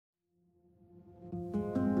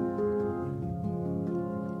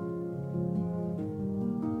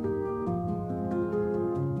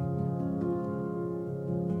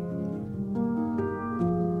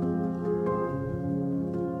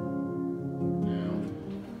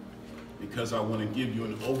because I want to give you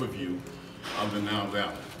an overview of the Nile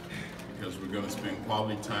Valley, because we're going to spend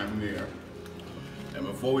quality time there. And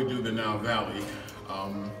before we do the Nile Valley,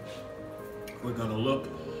 we're going to look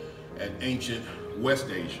at ancient West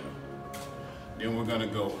Asia. Then we're going to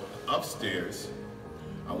go upstairs.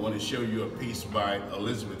 I want to show you a piece by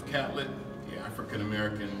Elizabeth Catlett, the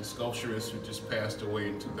African-American sculpturist who just passed away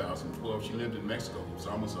in 2012. She lived in Mexico. She was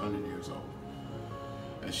almost 100 years old.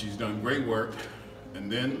 And she's done great work. And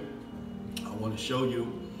then I want to show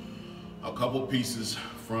you a couple pieces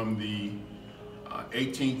from the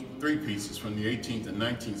 3 pieces from the 18th and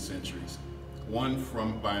 19th centuries. One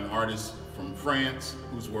by an artist from France,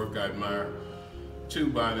 whose work I admire.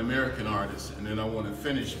 2 by an American artist. And then I want to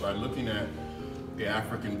finish by looking at the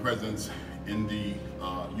African presence in the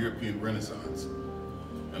European Renaissance.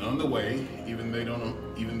 And on the way, even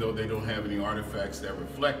though they don't have any artifacts that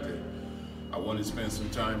reflect it, I want to spend some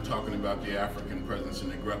time talking about the African presence in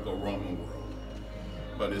the Greco-Roman world.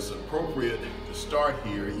 But it's appropriate to start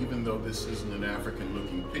here, even though this isn't an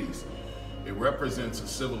African-looking piece. It represents a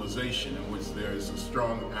civilization in which there is a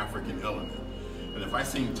strong African element. And if I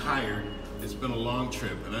seem tired, it's been a long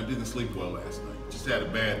trip, and I didn't sleep well last night. Just had a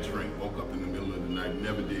bad drink, woke up in the middle of the night,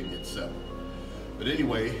 never did get settled. But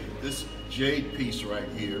anyway, this jade piece right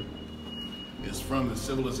here is from the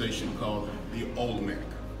civilization called the Olmec,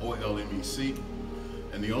 O-L-M-E-C.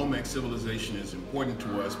 And the Olmec civilization is important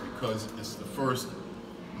to us because it's the first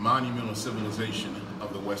monumental civilization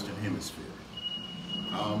of the Western Hemisphere.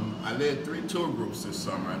 I led 3 tour groups this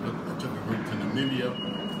summer. I took a group to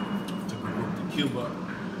Namibia, took a group to Cuba,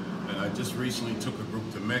 and I just recently took a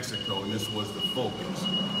group to Mexico, and this was the focus.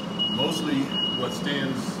 Mostly what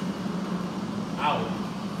stands out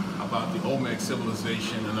about the Olmec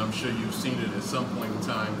civilization, and I'm sure you've seen it at some point in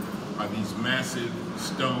time, are these massive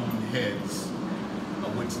stone heads,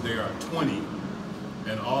 of which there are 20,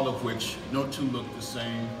 and all of which no 2 look the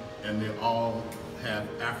same, and they all have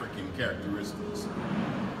African characteristics.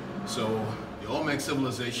 So the Olmec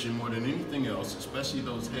civilization, more than anything else, especially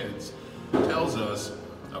those heads, tells us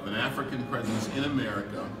of an African presence in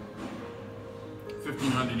America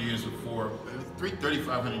 1,500 years before,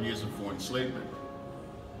 3,500 years before enslavement,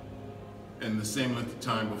 and the same length of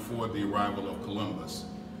time before the arrival of Columbus.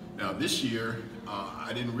 Now this year,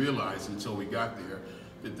 I didn't realize until we got there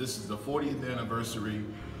that this is the 40th anniversary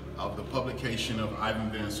of the publication of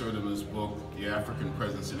Ivan Van Sertima's book, The African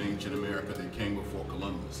Presence in Ancient America, that came before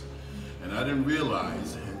Columbus. And I didn't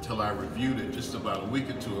realize until I reviewed it just about a week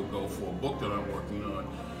or 2 ago for a book that I'm working on,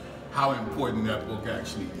 how important that book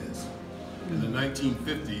actually is. In the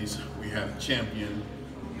 1950s, we had a champion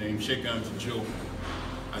named Sheikh Anta Diop.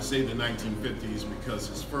 I say the 1950s because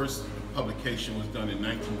his first publication was done in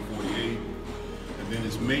 1948, and then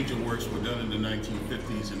his major works were done in the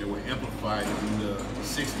 1950s, and they were amplified in the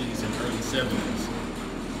 60s and early 70s.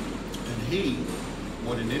 And he,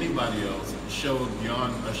 more than anybody else, showed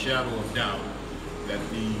beyond a shadow of doubt that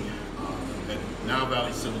that Nile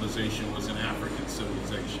Valley civilization was an African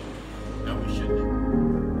civilization. Now we shouldn't.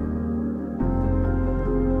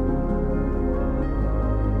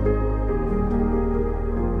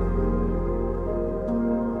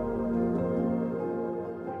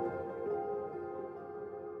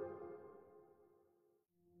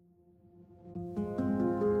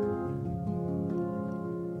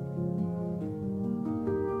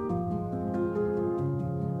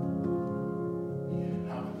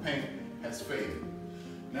 Faded.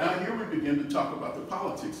 Now here we begin to talk about the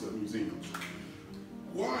politics of museums.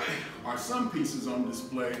 Why are some pieces on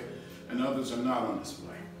display and others are not on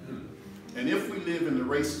display? And if we live in the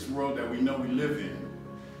racist world that we know we live in,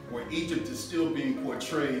 where Egypt is still being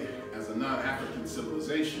portrayed as a non-African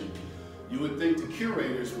civilization, you would think the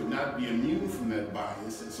curators would not be immune from that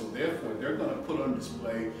bias, and so therefore they're going to put on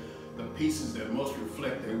display the pieces that most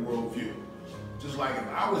reflect their worldview. Just like if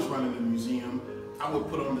I was running a museum, I would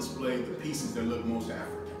put on display the pieces that look most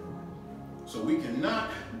African. So we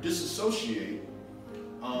cannot disassociate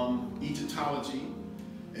Egyptology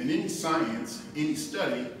and any science, any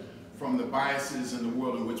study, from the biases in the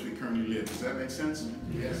world in which we currently live. Does that make sense?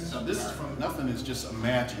 Yes. Now this is from nothing, is just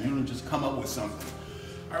imagined. You don't just come up with something.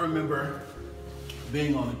 I remember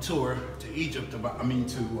being on a tour to Egypt, to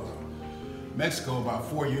Mexico about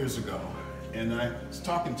 4 years ago, and I was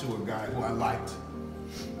talking to a guy who I liked,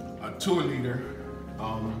 a tour leader,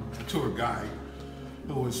 a tour guide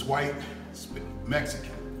who was white,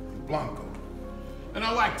 Mexican, Blanco. And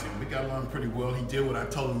I liked him. We got along pretty well. He did what I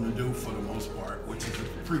told him to do for the most part, which is a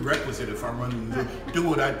prerequisite if I'm running to do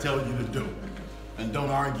what I tell you to do. And don't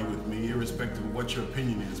argue with me, irrespective of what your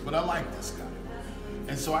opinion is. But I like this guy.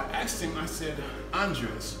 And so I asked him, I said,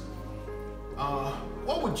 Andres,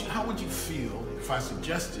 how would you feel if I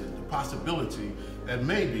suggested the possibility that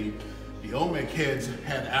maybe the Olmec heads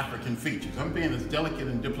had African features? I'm being as delicate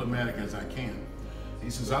and diplomatic as I can. He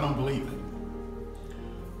says, I don't believe it.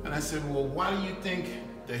 And I said, well, why do you think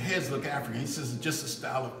the heads look African? He says, it's just a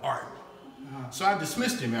style of art. So I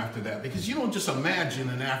dismissed him after that, because you don't just imagine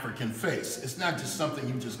an African face. It's not just something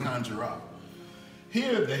you just conjure up.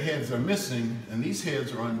 Here the heads are missing, and these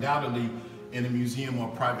heads are undoubtedly in a museum or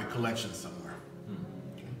private collection somewhere.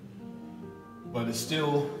 Okay. But it's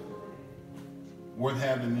still worth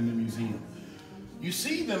having in the museum. You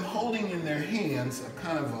see them holding in their hands a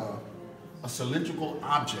kind of a cylindrical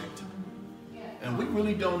object, and we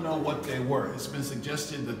really don't know what they were. It's been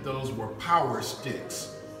suggested that those were power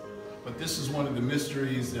sticks, but this is one of the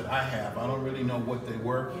mysteries that I have. I don't really know what they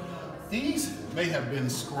were. These may have been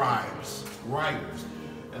scribes, writers,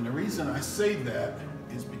 and the reason I say that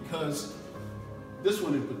is because this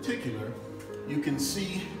one in particular, you can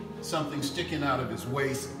see something sticking out of his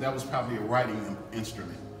waist. That was probably a writing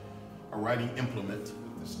instrument, a writing implement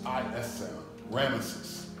with this IS sound.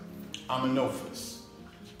 Ramesses, Amenophis,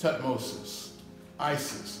 Tutmosis,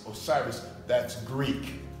 Isis, Osiris, that's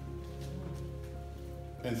Greek.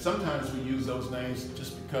 And sometimes we use those names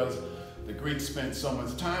just because the Greeks spent so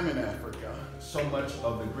much time in Africa. So much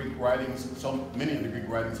of the Greek writings, so many of the Greek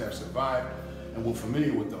writings have survived, and we're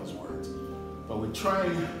familiar with those words. But we're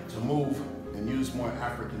trying to move and use more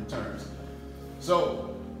African terms.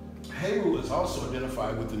 So, Heru is also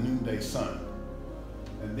identified with the noonday sun.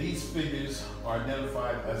 And these figures are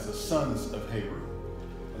identified as the sons of Heru.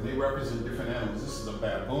 And they represent different animals. This is a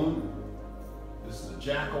baboon, this is a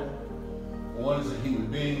jackal, one is a human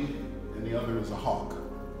being, and the other is a hawk.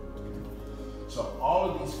 So all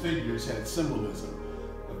of these figures had symbolism.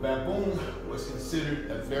 The baboon was considered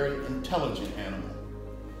a very intelligent animal.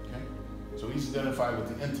 Okay? So he's identified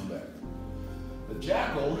with the intellect. The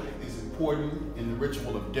jackal is important in the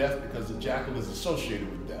ritual of death because the jackal is associated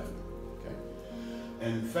with death. Okay?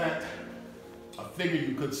 And in fact, a figure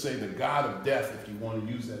you could say the god of death, if you want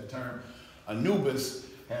to use that term, Anubis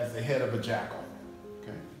has the head of a jackal.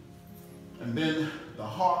 Okay? And then the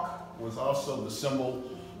hawk was also the symbol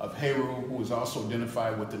of Heru, who was also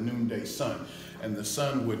identified with the noonday sun. And the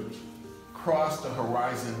sun would cross the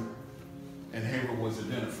horizon, and Heru was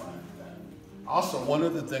identified with that. Also, one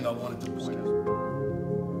other thing I wanted to point out.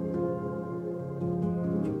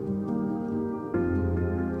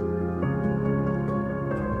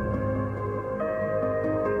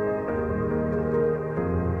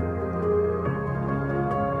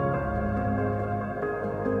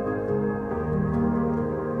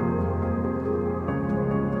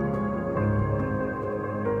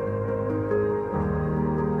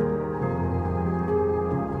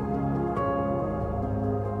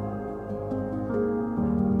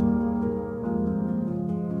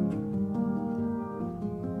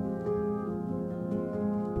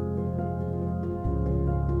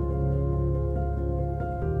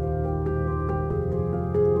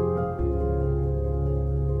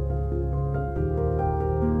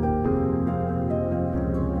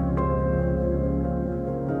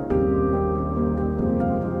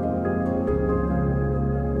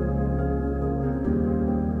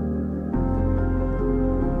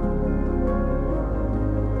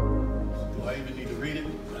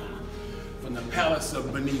 Palace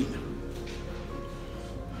of Benin.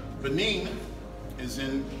 Benin is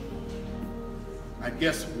in, I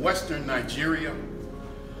guess, western Nigeria,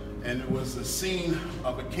 and it was the scene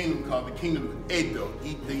of a kingdom called the Kingdom of Edo,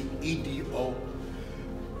 E-D-O.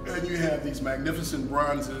 And you have these magnificent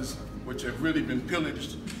bronzes which have really been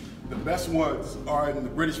pillaged. The best ones are in the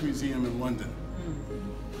British Museum in London.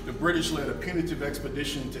 The British led a punitive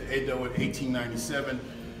expedition to Edo in 1897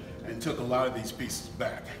 and took a lot of these pieces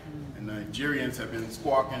back. And the Nigerians have been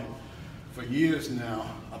squawking for years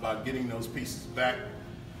now about getting those pieces back,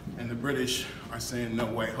 and the British are saying, no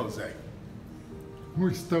way, Jose.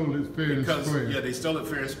 We stole it fair and square. Yeah, they stole it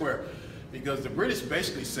fair and square. Because the British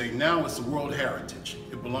basically say now it's a world heritage.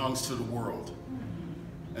 It belongs to the world.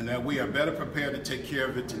 And that we are better prepared to take care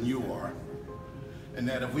of it than you are. And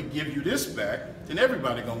that if we give you this back, then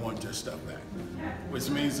everybody gonna want their stuff back. Which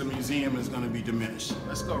means the museum is gonna be diminished.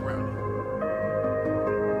 Let's go around it.